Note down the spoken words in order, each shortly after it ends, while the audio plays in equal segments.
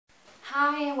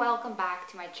Hi and welcome back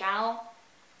to my channel.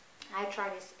 I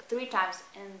tried this 3 times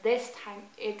and this time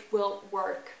it will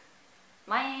work.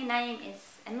 My name is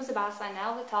Enma and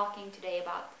I'll be talking today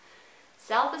about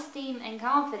self-esteem and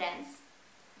confidence.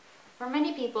 For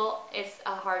many people it's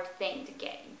a hard thing to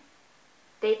gain.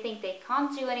 They think they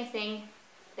can't do anything,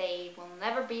 they will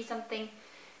never be something,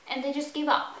 and they just give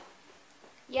up.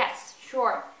 Yes,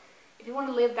 sure, if you want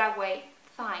to live that way,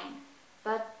 fine,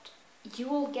 but you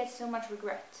will get so much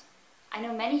regret. I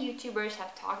know many YouTubers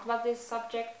have talked about this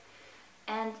subject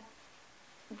and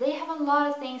they have a lot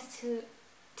of things to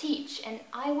teach, and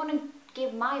I want to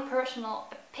give my personal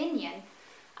opinion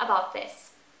about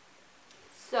this.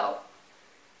 So,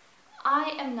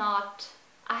 I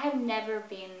have never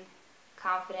been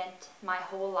confident my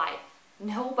whole life.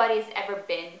 Nobody's ever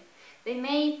been. They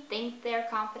may think they're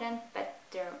confident, but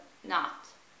they're not.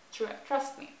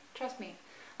 Trust me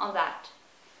on that.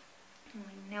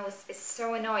 My nose is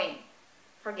so annoying.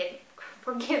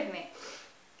 Forgive me.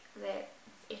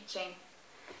 It's itching.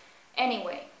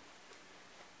 Anyway,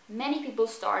 many people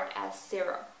start as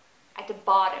 0, at the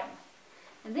bottom,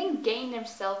 and then gain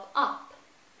themselves up.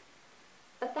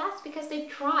 But that's because they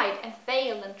tried and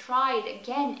failed and tried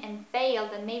again and failed,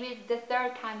 and maybe the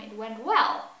 3rd time it went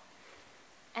well.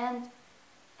 And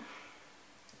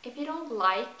if you don't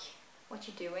like what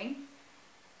you're doing,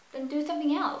 then do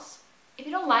something else. If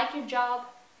you don't like your job,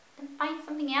 then find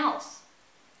something else.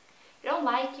 If you don't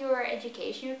like your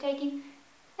education you're taking,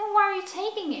 then why are you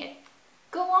taking it?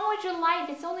 Go on with your life.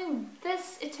 It's only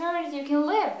this eternity you can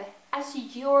live as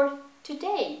you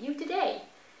today.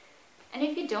 And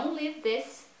if you don't live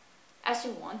this as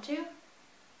you want to,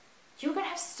 you're gonna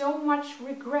have so much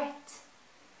regret.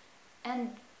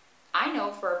 And I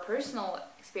know for a personal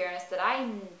experience that I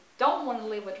don't want to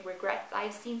live with regrets.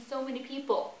 I've seen so many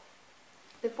people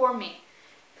before me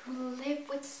who live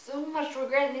with so much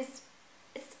regret, and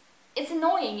it's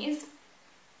annoying. It's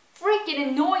freaking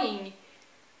annoying.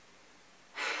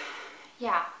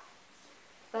 Yeah,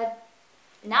 but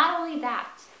not only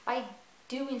that, by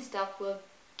doing stuff will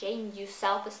gain you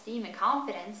self-esteem and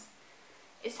confidence,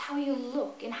 is how you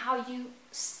look and how you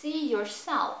see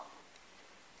yourself.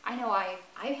 I know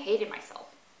I've hated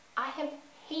myself. I have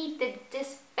hated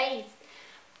this face.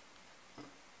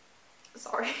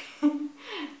 Sorry.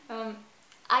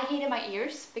 I hated my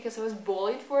ears because I was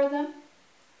bullied for them.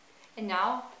 And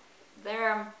now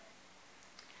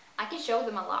I can show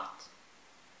them a lot.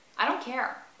 I don't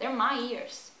care. They're my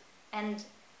ears. And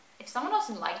if someone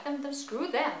doesn't like them, then screw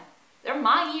them. They're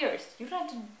my ears. You don't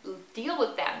have to deal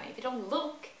with them if you don't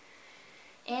look.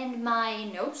 And my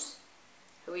nose,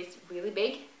 who is really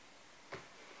big.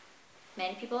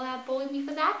 Many people have bullied me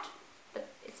for that, but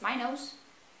it's my nose.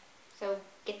 So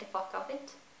get the fuck off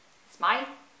it. It's my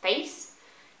face.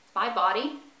 It's my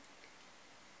body.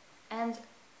 And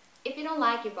if you don't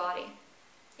like your body,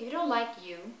 if you don't like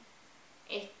you,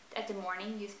 if at the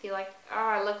morning you feel like, oh,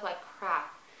 I look like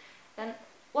crap, then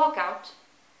walk out,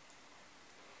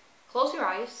 close your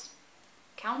eyes,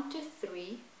 count to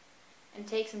 3, and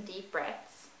take some deep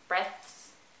breaths,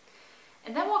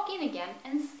 and then walk in again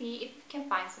and see if you can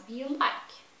find something you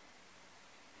like.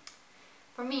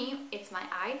 For me, it's my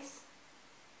eyes,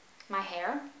 my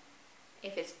hair,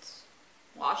 if it's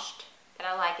washed, then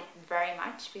I like it very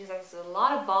much because there's a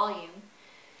lot of volume.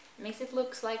 It makes it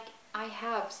look like I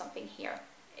have something here.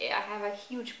 I have a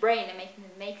huge brain and it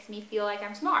makes me feel like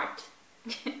I'm smart.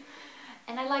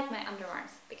 And I like my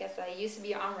underarms because I used to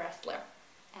be an arm wrestler,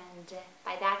 and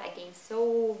by that I gained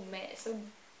so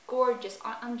gorgeous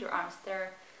underarms.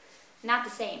 They're not the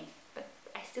same, but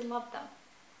I still love them.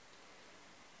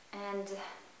 And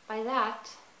by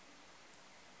that,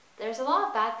 there's a lot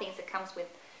of bad things that comes with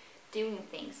doing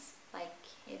things. Like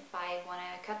if I want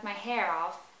to cut my hair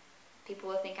off, people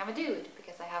will think I'm a dude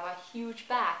because I have a huge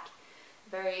back,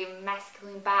 very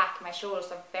masculine back. My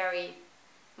shoulders are very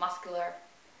muscular.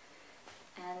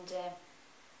 And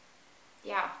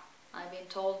yeah, I've been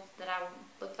told that I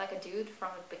look like a dude from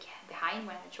behind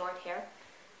when I had short hair.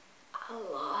 A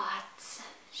lot.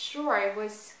 Sure, it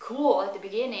was cool at the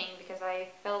beginning because I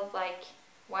felt like,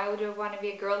 why would I want to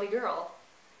be a girly girl?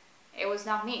 It was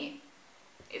not me.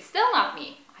 It's still not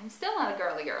me. I'm still not a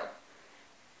girly girl.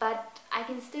 But I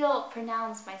can still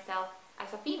pronounce myself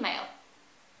as a female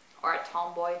or a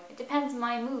tomboy. It depends on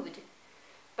my mood.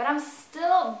 But I'm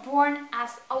still born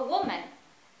as a woman,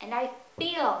 and I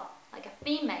feel like a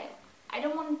female. I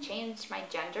don't want to change my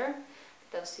gender.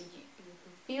 Those of you who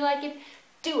feel like it,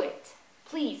 do it.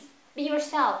 Please, be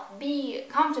yourself. Be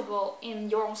comfortable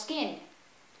in your own skin.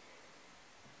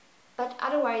 But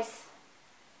otherwise,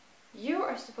 you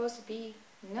are supposed to be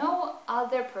no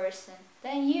other person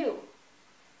than you.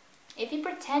 If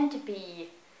pretend to be,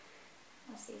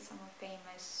 let's see, someone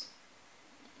famous.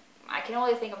 I can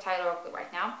only think of Tyler Oakley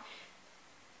right now.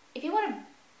 If you want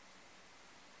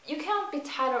to, you can't be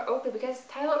Tyler Oakley because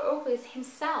Tyler Oakley is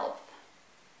himself.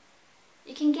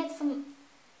 You can get some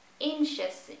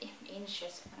inches, what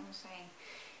am I saying?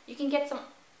 You can get some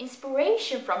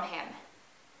inspiration from him,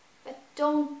 but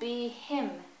don't be him.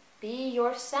 Be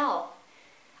yourself.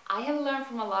 I have learned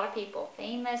from a lot of people,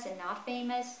 famous and not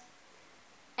famous,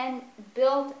 and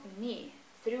built me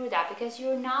through that, because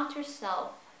you're not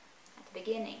yourself at the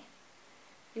beginning.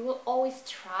 You will always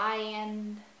try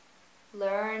and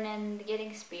learn and get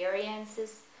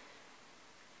experiences,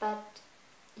 but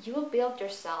you will build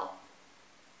yourself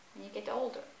when you get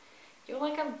older. You're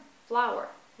like a flower.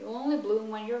 You will only bloom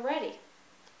when you're ready.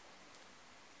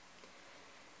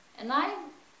 And I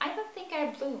don't think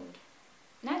I bloomed.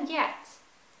 Not yet.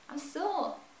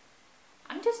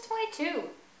 I'm just 22.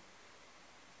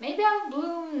 Maybe I'll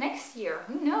bloom next year,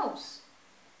 who knows?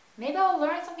 Maybe I'll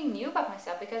learn something new about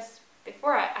myself, because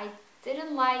before I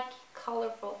didn't like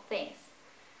colorful things.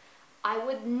 I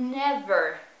would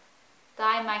never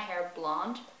dye my hair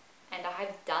blonde, and I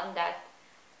have done that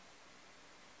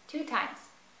 2 times.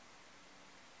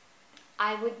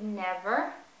 I would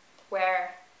never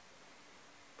wear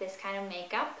this kind of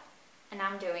makeup, and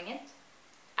I'm doing it.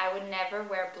 I would never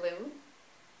wear blue,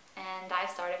 and I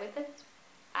started with it.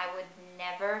 I would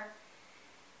never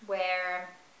wear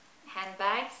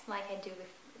handbags like I do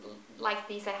with, like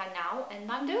these I have now,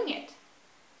 and I'm doing it.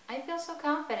 I feel so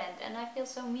confident, and I feel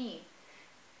so me.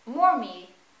 More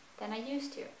me than I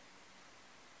used to.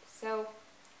 So,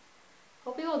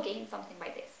 hope you will gain something by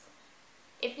this.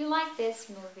 If you like this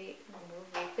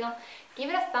film, give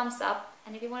it a thumbs up,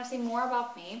 and if you want to see more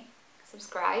about me,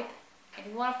 subscribe. If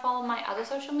you want to follow my other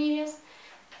social medias,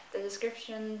 the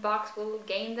description box will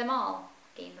gain them all.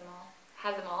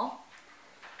 Have them all.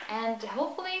 And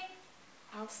hopefully,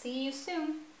 I'll see you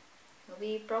soon. It'll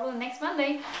be probably next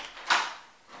Monday.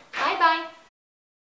 Bye bye!